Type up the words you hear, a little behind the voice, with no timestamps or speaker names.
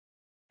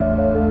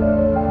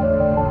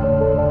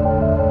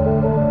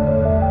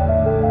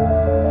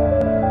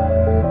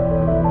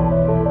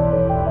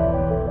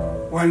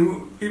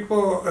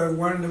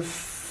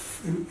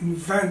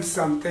invent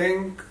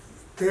something,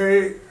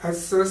 they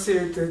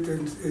associate it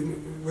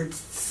with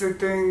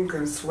sitting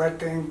and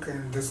sweating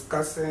and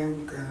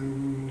discussing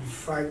and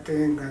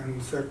fighting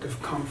and sort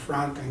of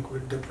confronting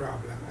with the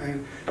problem.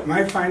 And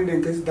my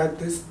finding is that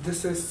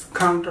this is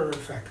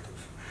counter-effective.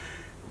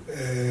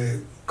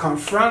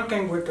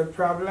 Confronting with the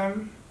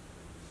problem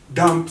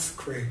dumps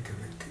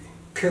creativity,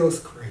 kills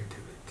creativity.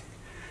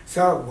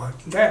 So what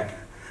then?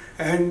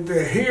 And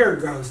here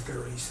goes the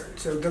research.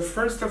 So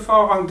first of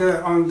all, on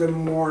the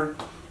more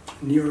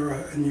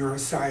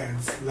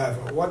neuroscience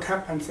level, what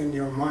happens in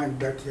your mind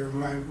that your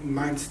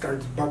mind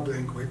starts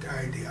bubbling with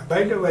ideas?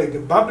 By the way, the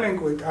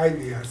bubbling with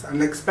ideas,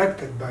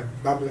 unexpected but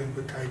bubbling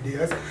with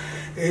ideas,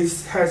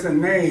 has a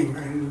name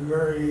and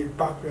very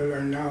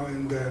popular now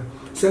in the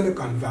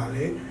Silicon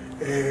Valley.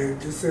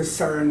 This is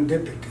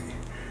serendipity.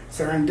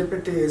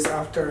 Serendipity is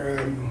after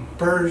a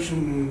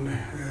Persian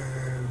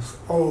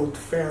old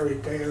fairy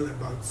tale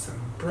about some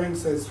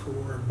princes who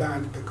were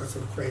banned because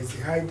of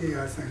crazy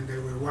ideas, and they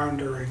were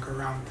wandering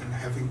around and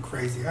having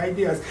crazy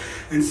ideas.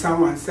 And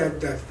someone said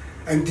that,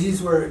 and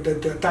these were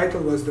the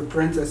title was The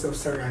Princess of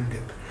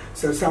Serendip.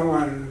 So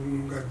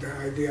someone got the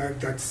idea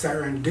that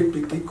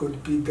serendipity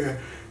could be the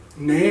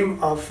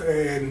name of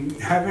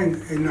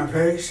having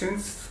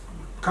innovations,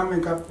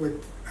 coming up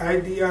with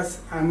ideas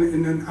and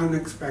in an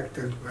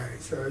unexpected way.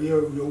 So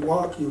you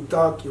walk, you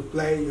talk, you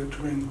play, you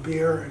drink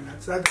beer,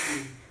 and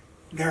suddenly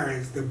there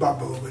is the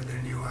bubble with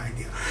a new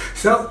idea.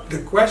 So the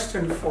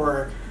question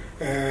for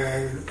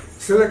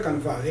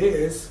Silicon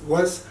Valley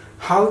was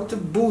how to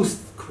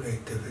boost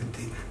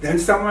creativity. Then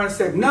someone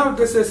said, no,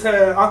 this is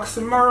an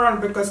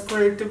oxymoron because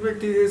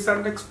creativity is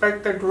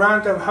unexpected,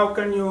 random. How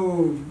can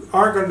you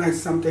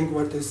organize something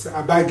what is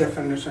by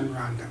definition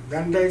random?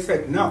 Then they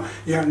said, no,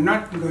 you are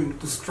not going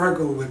to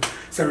struggle with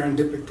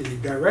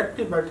serendipity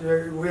directly, but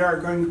we are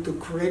going to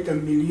create a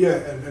milieu,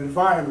 an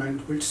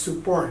environment which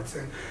supports.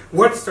 And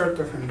what sort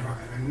of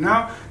environment?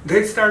 Now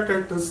they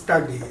started to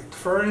study it.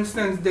 For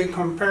instance, they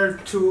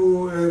compared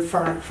two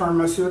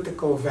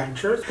pharmaceutical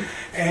ventures,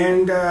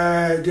 and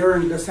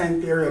during the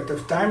same period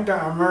of time,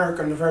 the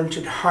American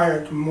venture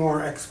hired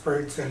more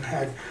experts and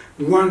had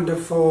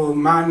wonderful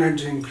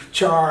managing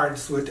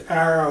charts with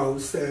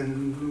arrows,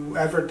 and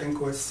everything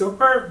was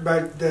super,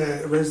 but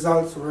the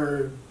results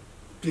were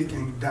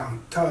peaking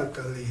down,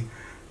 totally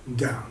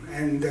down.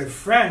 And the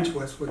French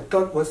was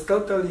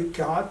totally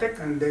chaotic,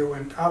 and they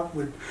went up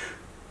with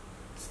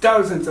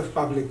thousands of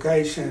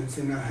publications,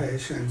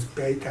 innovations,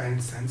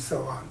 patents, and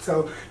so on.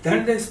 So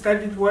then they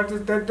studied what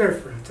is the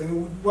difference,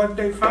 and what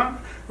they found?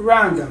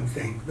 Random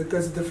thing,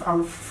 because the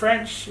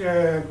French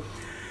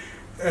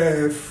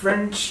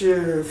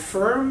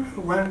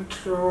firm went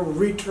through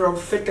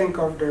retrofitting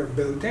of their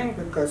building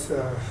because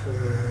of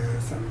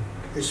some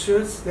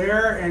issues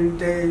there, and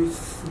they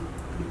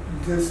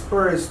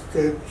dispersed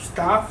the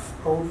staff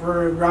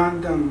over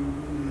random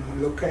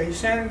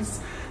locations,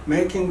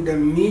 making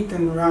them meet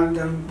in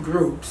random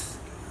groups,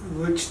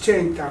 which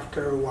changed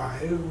after a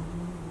while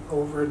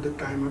over the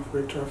time of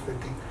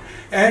retrofitting.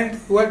 And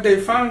what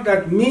they found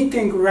that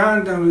meeting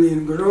randomly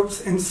in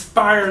groups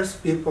inspires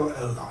people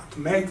a lot,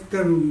 makes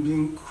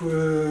them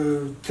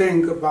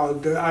think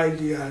about the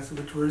ideas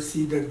which were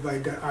seeded by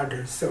the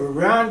others. So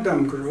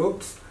random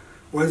groups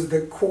was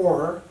the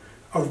core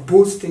of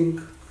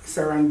boosting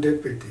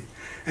serendipity.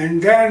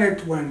 And then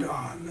it went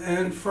on.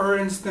 And for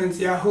instance,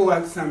 Yahoo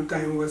at some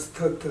time was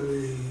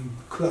totally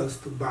close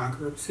to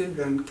bankruptcy.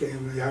 Then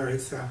came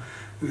Marisa,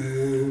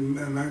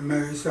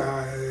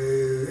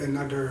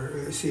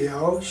 another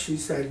CEO. She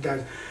said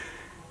that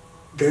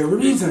the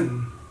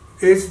reason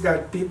is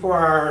that people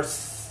are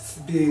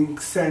being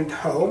sent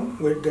home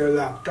with their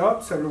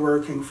laptops and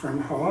working from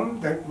home,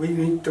 that we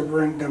need to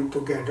bring them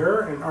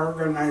together and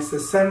organize a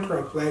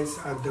central place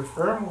at the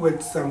firm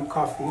with some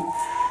coffee,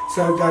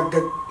 so that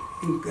the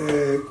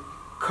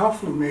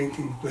coffee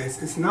making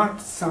place is not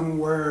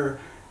somewhere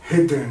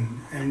hidden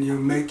and you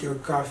make your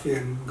coffee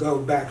and go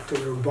back to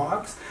your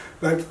box,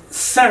 but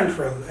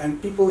central,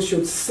 and people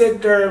should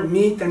sit there,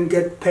 meet, and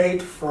get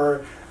paid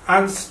for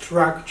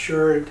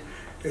unstructured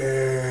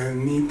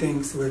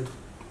meetings with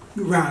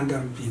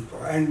random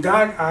people. And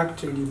that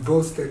actually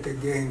boosted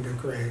again the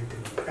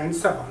creativity, and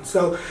so on.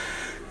 So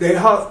they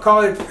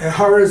call it a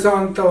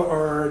horizontal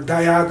or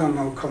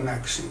diagonal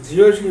connections.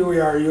 Usually we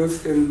are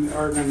used in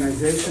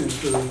organizations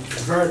to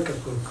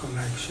vertical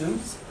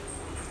connections,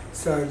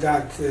 so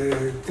that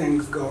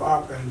things go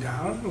up and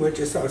down, which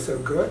is also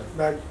good,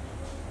 but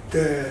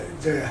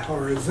the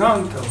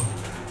horizontal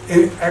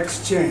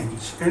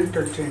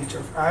interchange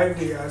of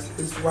ideas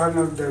is one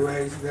of the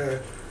ways the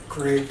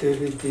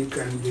creativity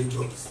can be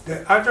boosted.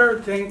 The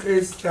other thing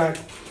is that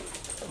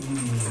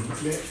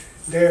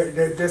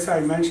this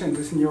I mentioned,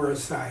 this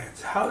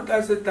neuroscience. How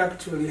does it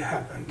actually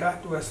happen?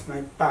 That was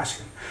my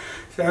passion.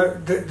 So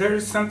there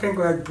is something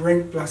like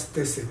brain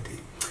plasticity.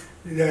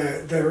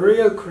 the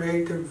real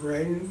creative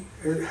brain,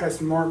 it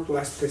has more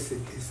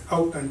plasticities,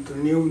 open to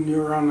new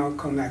neuronal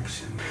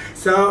connections.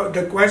 So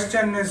the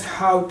question is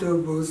how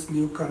to boost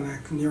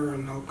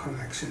neuronal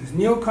connections.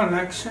 New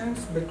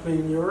connections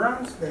between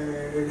neurons,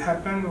 it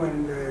happens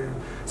when the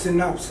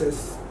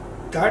synapses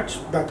touch,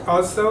 but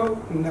also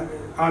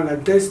on a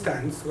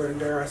distance when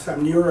there are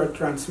some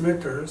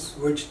neurotransmitters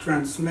which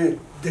transmit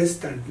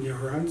distant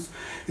neurons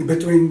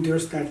between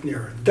distant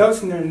neurons.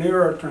 Those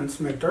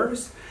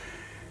neurotransmitters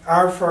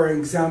are, for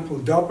example,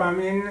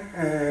 dopamine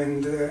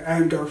and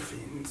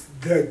endorphins.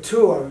 The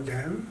two of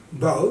them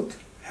both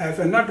have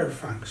another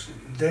function.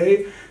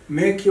 They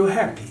make you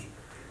happy.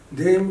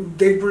 They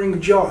bring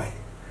joy.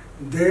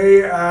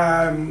 They,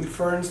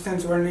 for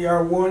instance, when you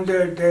are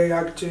wounded, they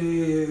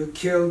actually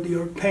kill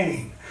your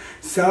pain.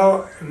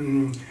 So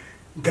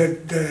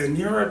the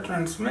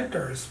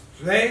neurotransmitters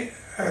play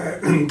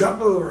a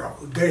double role.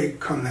 They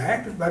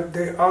connect, but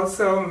they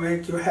also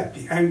make you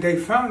happy. And they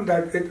found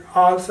that it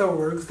also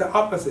works the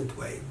opposite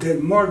way. The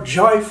more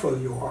joyful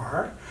you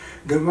are,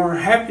 the more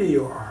happy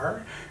you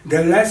are,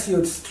 the less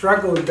you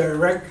struggle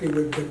directly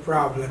with the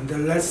problem, the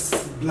less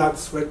blood,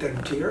 sweat,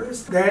 and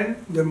tears, then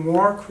the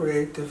more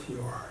creative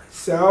you are.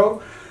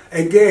 So,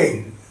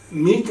 again,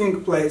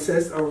 meeting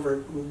places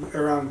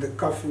around the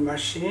coffee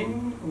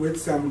machine with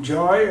some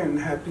joy and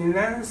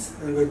happiness,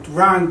 and with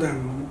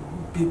random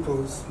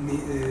people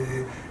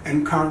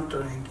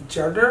encountering each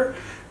other,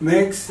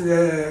 makes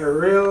a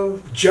real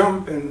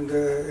jump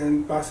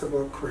in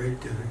possible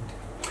creativity.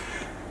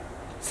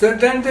 So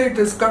then they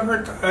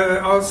discovered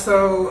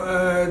also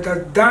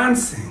that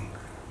dancing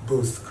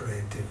boosts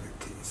creativity.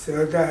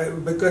 So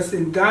that, because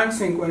in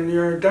dancing, when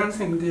you're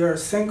dancing, you're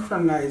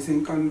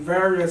synchronizing on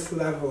various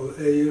levels.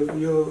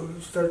 You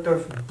sort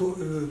of,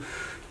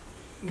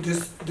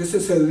 this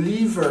is a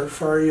lever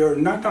for your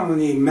not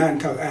only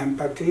mental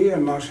empathy,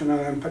 emotional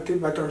empathy,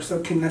 but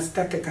also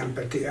kinesthetic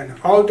empathy. And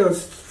all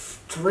those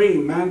three,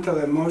 mental,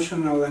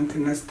 emotional, and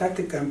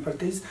kinesthetic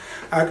empathies,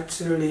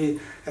 actually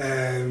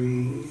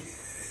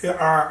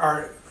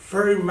are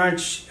very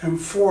much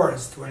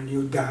enforced when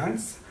you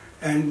dance.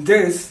 And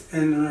this,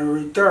 in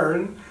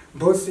return,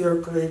 boosts your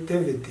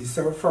creativity.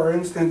 So, for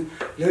instance,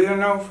 do you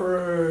know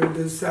for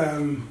this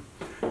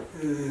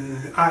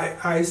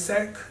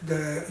ISEC,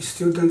 the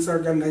students'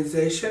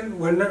 organization,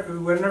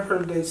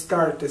 whenever they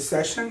start a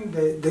session,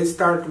 they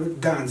start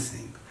with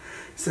dancing.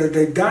 So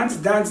they dance,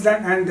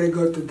 and they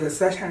go to the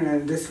session,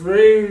 and this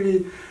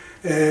really,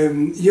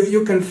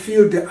 you can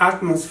feel the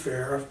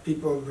atmosphere of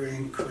people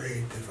being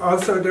creative.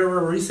 Also, there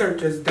were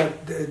researchers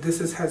that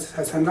this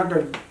has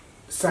another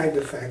side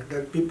effect,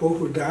 that people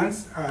who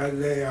dance,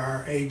 they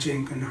are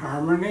aging in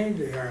harmony,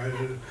 they are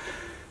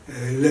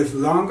live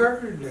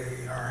longer,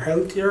 they are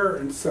healthier,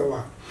 and so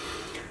on.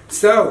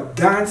 So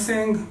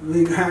dancing,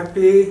 being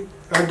happy,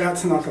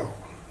 that's not all.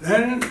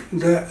 Then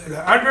the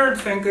other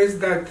thing is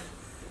that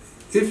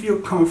if you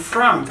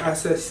confront,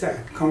 as I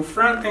said,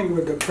 confronting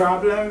with the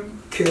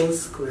problem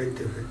kills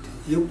creativity.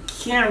 You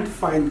can't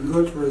find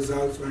good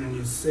results when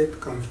you sit,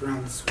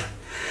 confront, sweat.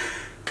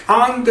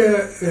 On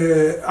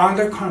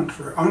the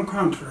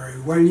contrary,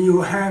 when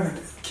you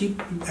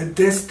keep a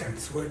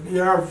distance, when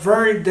you are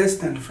very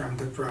distant from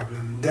the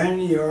problem, then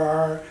you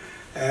are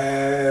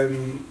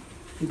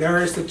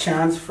there is a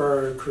chance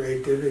for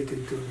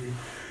creativity to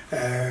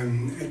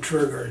be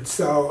triggered.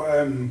 So,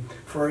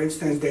 for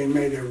instance, they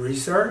made a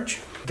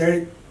research.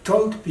 They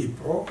told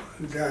people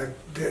that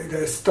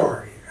the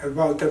story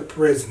about a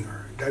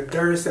prisoner, that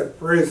there is a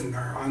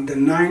prisoner on the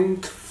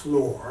 9th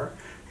floor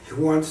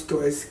who wants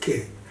to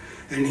escape.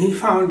 And he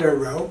found a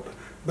rope,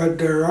 but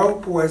the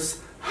rope was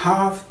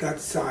half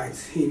that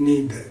size he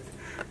needed.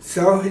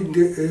 So he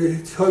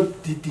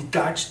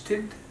detached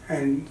it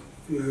and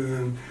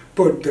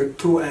put the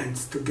two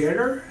ends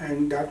together,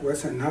 and that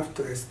was enough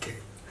to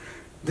escape.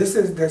 This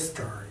is the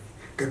story.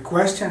 The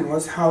question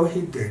was how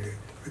he did it.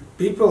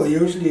 People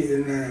usually,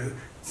 in a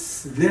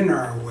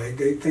linear way,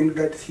 they think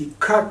that he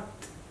cut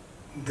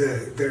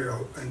the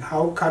rope, and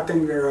how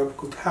cutting the rope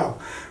could help.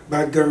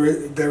 But the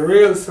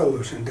real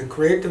solution, the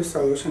creative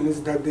solution,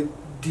 is that they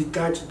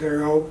detach the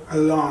rope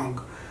along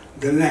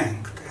the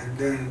length, and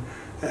then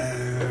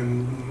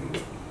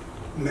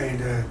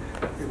made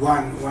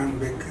one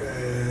big,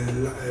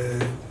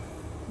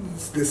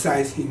 the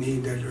size he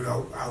needed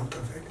rope out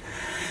of it.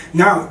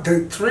 Now,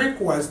 the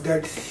trick was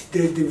that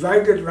they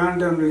divided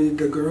randomly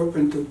the group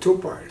into two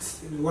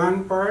parts.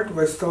 One part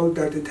was told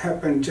that it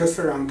happened just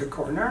around the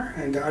corner,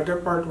 and the other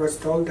part was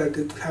told that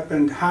it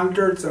happened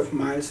hundreds of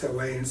miles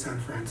away in San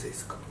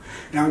Francisco.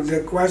 Now, the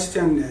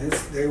question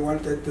is, they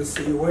wanted to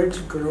see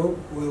which group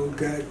will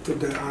get to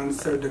the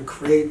answer, the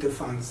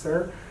creative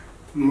answer,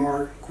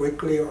 more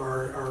quickly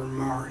or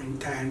more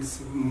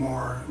intense,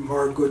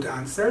 more good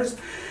answers.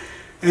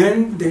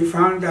 And they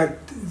found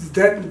that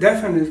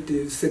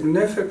definitely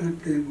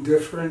significantly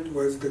different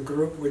was the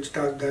group which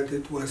thought that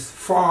it was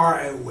far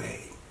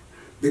away,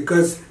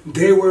 because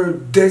they were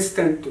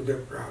distant to the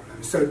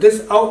problem. So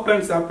this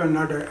opens up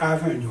another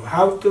avenue,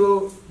 how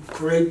to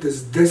create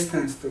this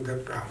distance to the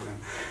problem.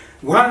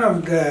 one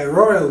of the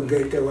royal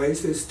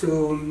gateways is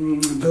to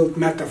build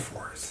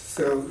metaphors.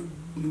 So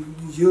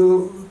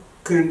you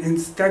can,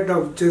 instead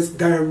of just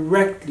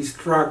directly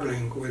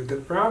struggling with the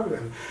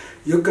problem,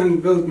 you can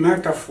build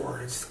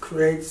metaphors,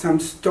 create some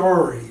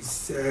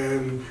stories,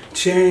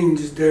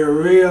 change the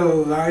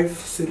real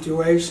life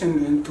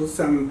situation into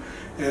some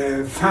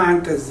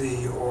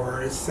fantasy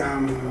or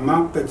some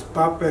Muppets,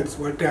 puppets,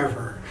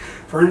 whatever.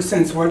 For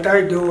instance, what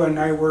I do when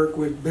I work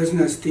with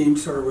business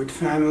teams or with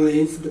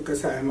families,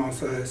 because I am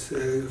also a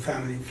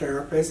family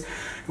therapist,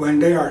 when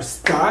they are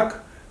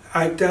stuck,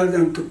 I tell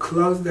them to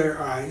close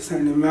their eyes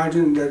and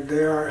imagine that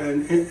they are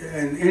an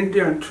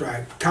Indian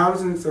tribe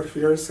thousands of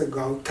years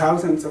ago,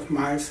 thousands of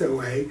miles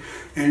away,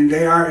 and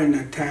they are in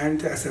a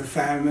tent as a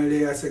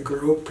family, as a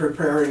group,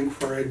 preparing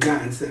for a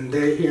dance. And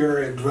they hear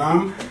a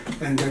drum,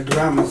 and the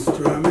drum is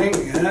drumming,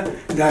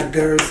 that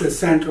there is a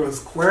central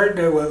square.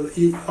 They will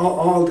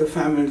all the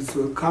families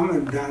will come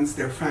and dance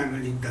their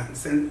family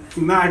dance. And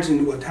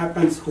imagine what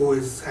happens, who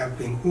is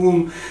helping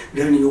whom.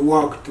 Then you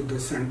walk to the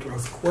central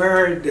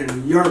square,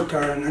 then your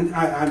turn, and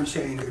I'm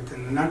saying it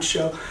in a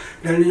nutshell,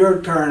 then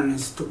your turn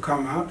is to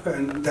come up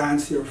and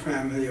dance your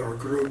family or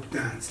group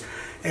dance.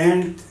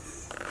 And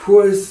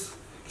who is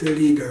the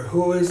leader?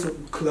 Who is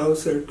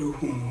closer to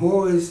whom?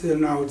 Who is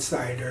an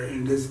outsider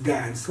in this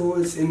dance? Who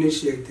is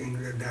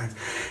initiating the dance?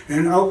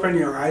 And open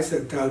your eyes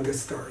and tell the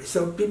story.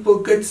 So people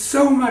get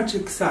so much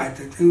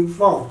excited,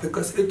 involved,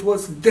 because it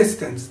was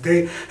distance.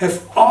 They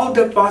have all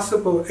the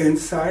possible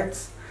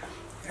insights,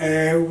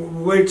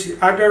 which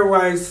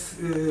otherwise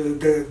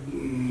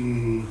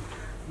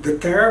the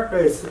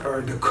therapist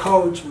or the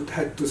coach would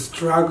have to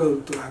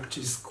struggle to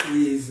actually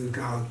squeeze it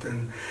out,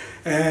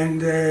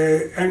 and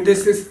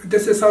this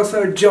is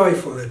also a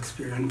joyful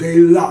experience. They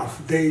laugh.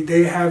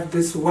 They have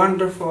this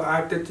wonderful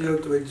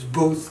attitude which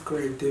boosts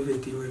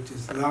creativity, which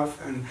is love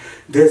and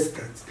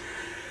distance,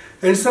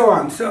 and so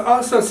on. So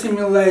also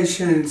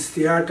simulations,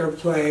 theater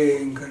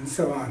playing, and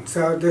so on.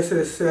 So this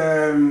is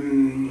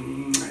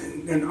an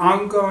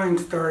ongoing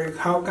story.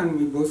 How can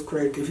we boost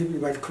creativity?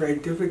 But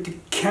creativity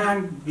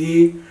can't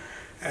be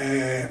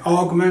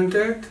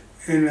augmented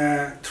in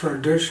a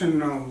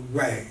traditional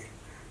way.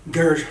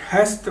 There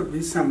has to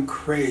be some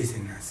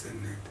craziness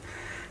in it.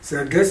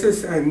 So this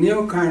is a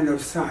new kind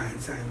of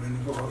science I'm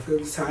involved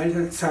in,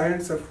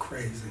 science of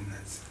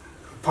craziness,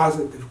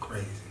 positive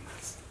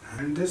craziness.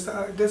 And this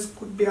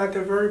could be at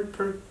a very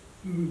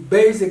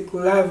basic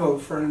level,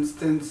 for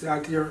instance,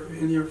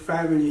 in your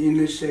family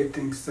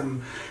initiating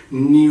some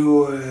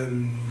new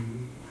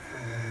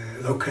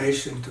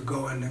location to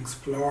go and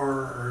explore,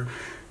 or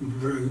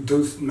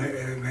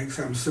make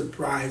some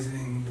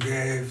surprising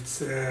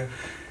gifts,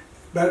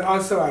 but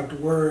also at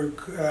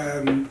work,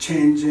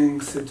 changing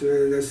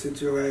the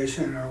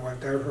situation or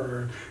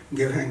whatever,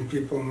 giving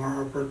people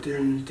more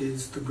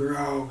opportunities to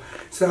grow.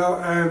 So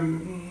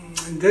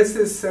this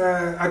is,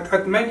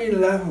 at many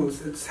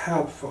levels, it's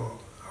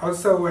helpful.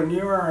 Also, when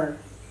you are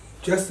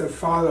just a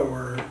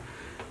follower,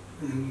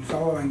 in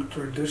following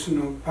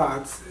traditional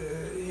paths,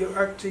 you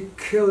actually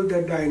kill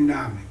the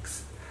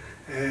dynamics.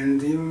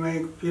 And you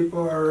make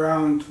people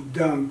around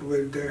dump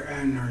with their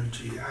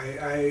energy.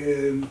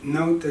 I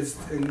noticed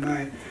in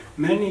my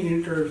many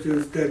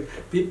interviews that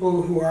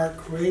people who are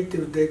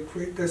creative, they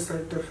create a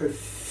sort of a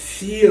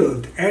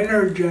field,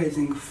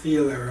 energizing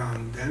field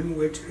around them,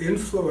 which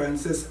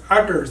influences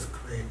others'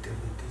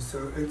 creativity.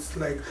 So it's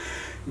like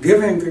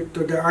giving it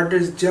to the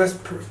others just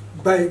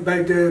by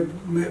the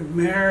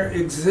mere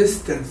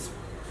existence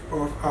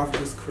of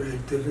this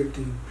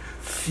creativity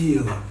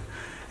field.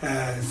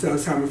 So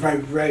some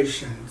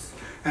vibrations,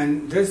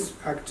 and this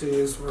actually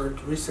is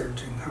worth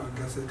researching. How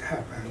does it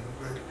happen?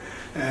 But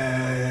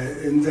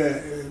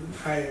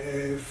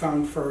I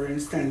found, for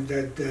instance,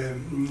 that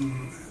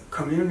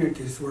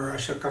communities where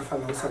Ashoka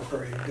fellows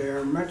operate, they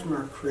are much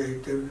more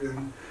creative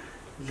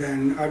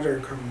than other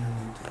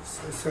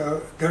communities.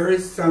 So there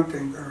is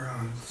something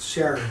around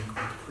sharing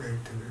with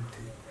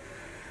creativity.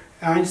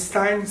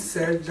 Einstein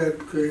said that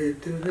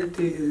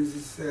creativity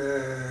is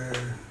the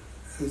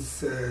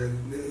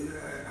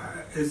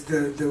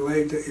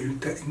way the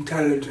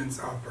intelligence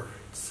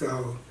operates.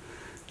 So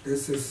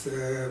this is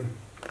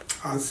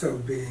also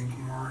being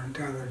more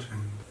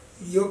intelligent.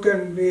 You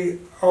can be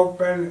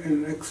open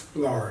and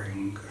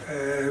exploring.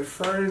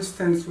 For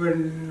instance,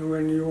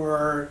 when you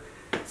are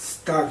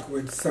stuck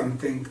with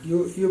something,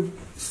 you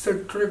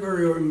trigger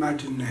your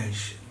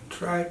imagination.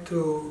 Try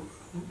to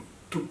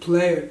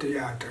play a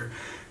theater.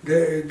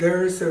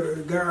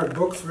 There are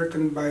books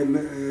written by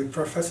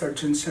Professor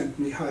Vincent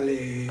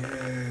Mihaly,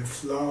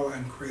 Flow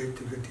and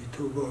Creativity,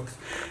 2 books.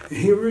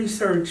 He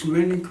researched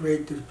many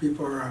creative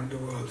people around the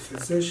world,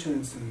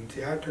 physicians and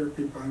theater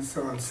people and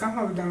so on. Some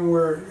of them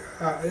were,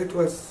 it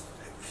was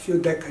a few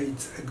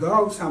decades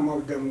ago, some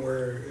of them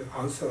were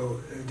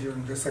also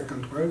during the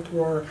Second World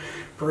War,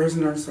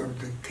 prisoners of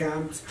the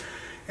camps.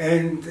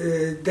 And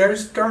their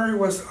story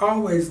was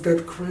always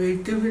that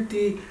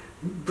creativity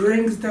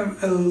brings them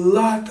a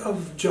lot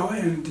of joy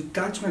and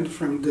detachment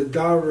from the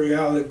dull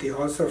reality,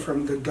 also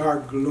from the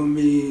dark,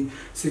 gloomy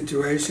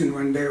situation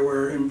when they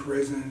were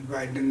imprisoned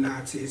by the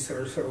Nazis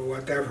or so,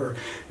 whatever.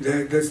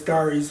 The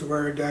stories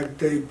were that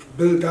they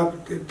built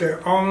up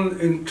their own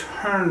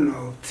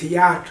internal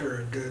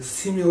theater, the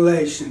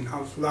simulation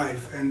of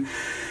life, and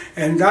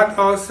that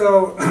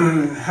also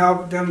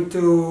helped them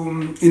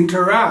to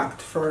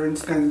interact. For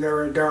instance,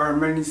 there are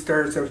many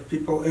stories of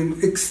people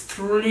in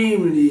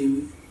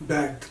extremely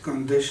bad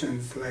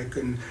conditions, like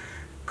in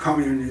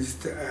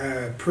communist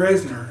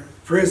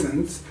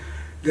prisons.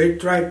 They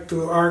tried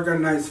to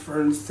organize, for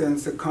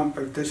instance, a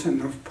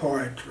competition of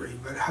poetry,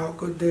 but how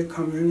could they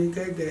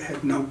communicate? They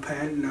had no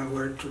pen,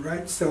 nowhere to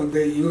write, so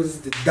they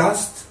used the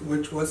dust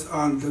which was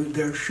on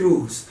their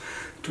shoes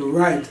to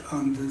write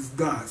on this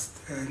dust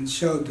and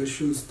show the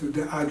shoes to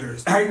the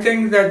others. I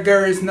think that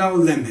there is no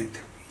limit.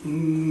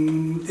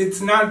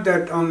 It's not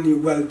that only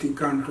wealthy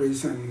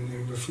countries,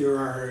 and if you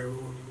are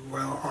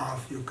well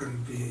off, you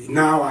can be,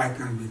 now I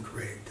can be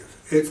creative.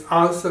 It's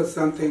also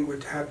something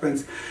which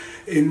happens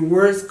in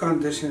worse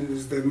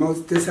conditions, the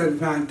most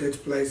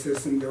disadvantaged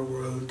places in the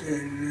world.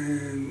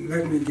 And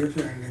let me give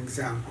you an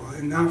example.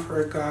 In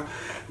Africa,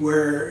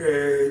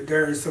 where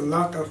there is a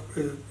lot of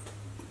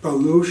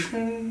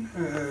pollution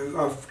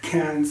of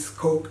cans,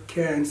 Coke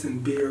cans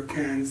and beer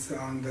cans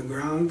on the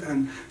ground,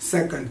 and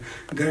second,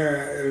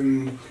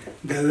 the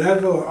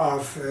level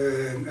of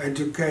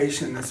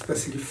education,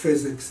 especially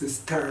physics, is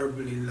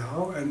terribly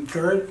low, and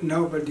third,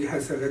 nobody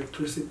has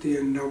electricity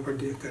and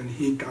nobody can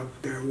heat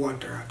up their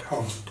water at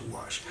home to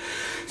wash.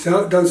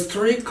 So those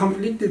three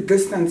completely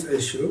distant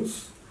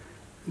issues.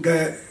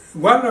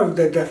 One of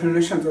the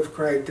definitions of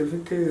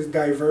creativity is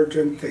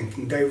divergent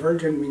thinking.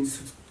 Divergent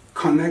means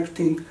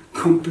connecting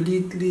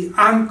completely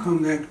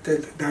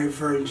unconnected,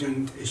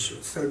 divergent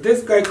issues. So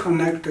this guy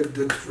connected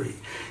the three.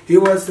 He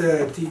was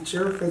a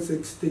teacher,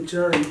 physics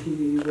teacher, and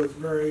he was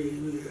very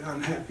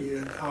unhappy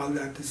that all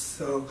that is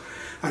so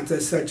at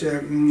such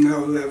a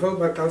low level,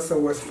 but also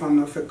was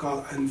fond of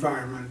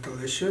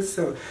environmental issues.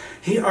 So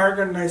he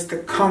organized a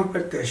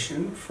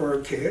competition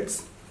for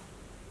kids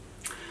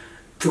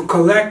to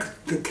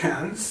collect the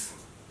cans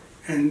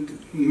and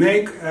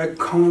make a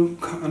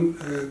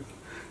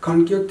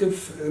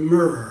conjunctive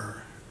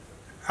mirror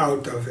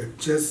out of it,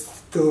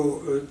 just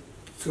to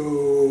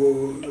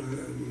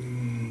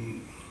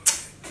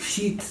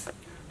heat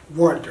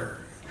water.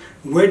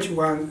 Which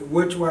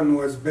one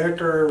was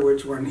better?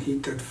 Which one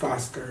heated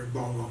faster? A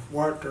bowl of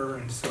water,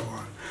 and so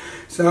on.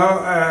 So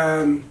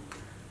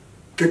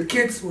the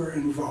kids were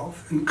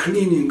involved in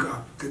cleaning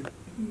up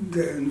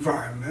the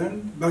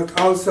environment, but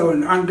also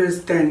in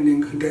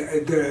understanding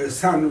the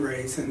sun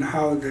rays and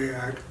how they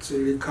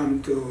actually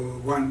come to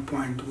one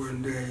point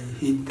when they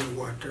heat the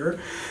water,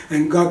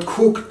 and got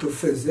hooked to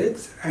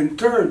physics. And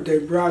third, they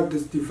brought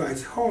this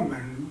device home,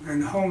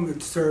 and home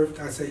it served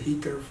as a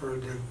heater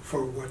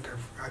for water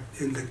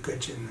in the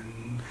kitchen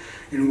and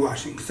in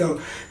washing. So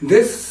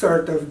this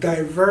sort of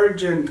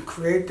divergent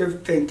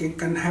creative thinking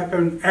can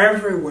happen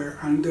everywhere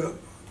under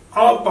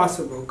all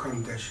possible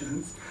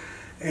conditions.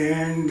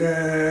 And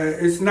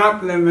it's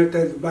not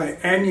limited by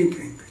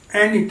anything.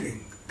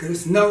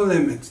 There's no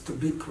limits to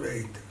be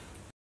creative.